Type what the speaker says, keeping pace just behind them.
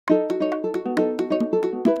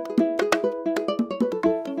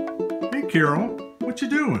Carol, what you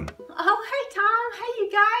doing? Oh, hey Tom, hey you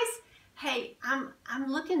guys. Hey, I'm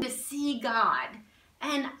looking to see God,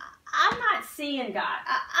 and I'm not seeing God.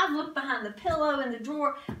 I've looked behind the pillow in the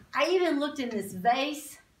drawer. I even looked in this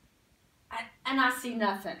vase, and I see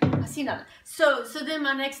nothing. I see nothing. So then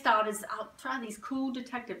my next thought is I'll try these cool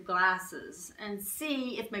detective glasses and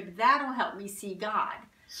see if maybe that'll help me see God.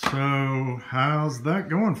 So how's that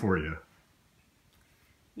going for you?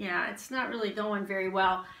 Yeah, it's not really going very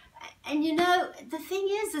well. And you know, the thing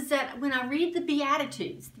is that when I read the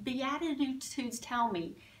Beatitudes tell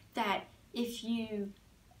me that if you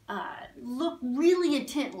look really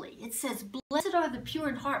intently, it says, blessed are the pure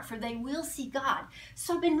in heart, for they will see God.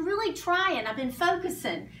 So I've been really trying, I've been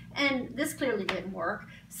focusing, and this clearly didn't work.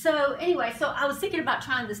 So anyway, so I was thinking about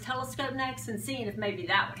trying this telescope next and seeing if maybe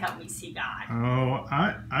that would help me see God. Oh,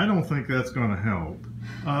 I don't think that's going to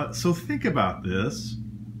help. So think about this.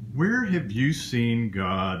 Where have you seen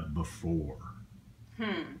God before?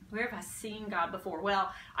 Where have I seen God before?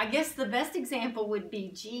 Well, I guess the best example would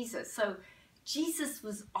be Jesus. So Jesus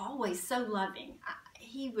was always so loving.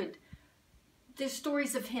 There's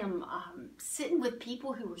stories of him sitting with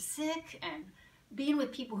people who were sick and being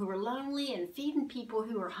with people who were lonely and feeding people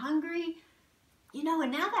who were hungry. You know,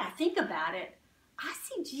 and now that I think about it, I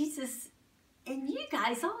see Jesus in you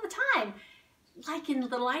guys all the time. Like in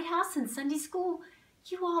the Lighthouse in Sunday school,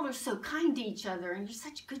 you all are so kind to each other and you're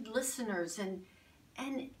such good listeners, and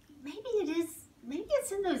maybe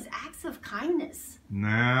it's in those acts of kindness.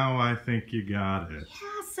 Now I think you got it.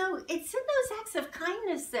 Yeah, so it's in those acts of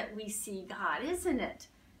kindness that we see God, isn't it?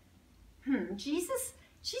 Jesus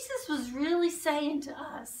was really saying to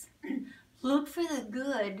us, look for the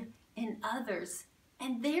good in others,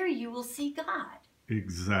 and there you will see God.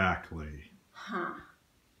 Exactly. How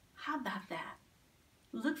about that?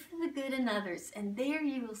 Look for the good in others, and there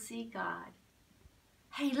you will see God.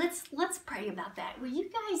 Hey, let's pray about that. Will you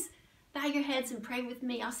guys bow your heads and pray with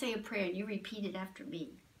me? I'll say a prayer, and you repeat it after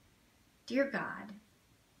me. Dear God,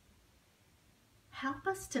 help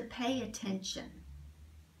us to pay attention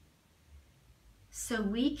so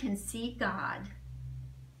we can see God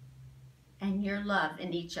and your love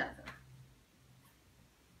in each other.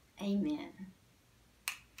 Amen.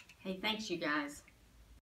 Hey, thanks, you guys.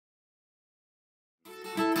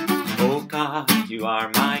 Oh God, you are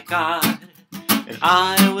my God, and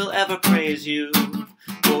I will ever praise you.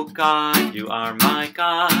 Oh God, you are my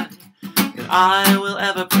God, and I will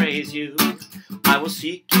ever praise you. I will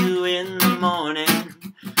seek you in the morning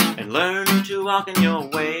and learn to walk in your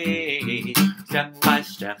way. Step by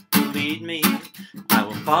step you lead me. I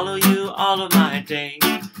will follow you all of my days.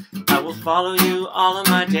 I will follow you all of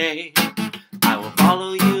my days. I will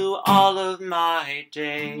follow you all of my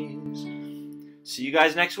days. See you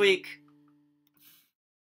guys next week.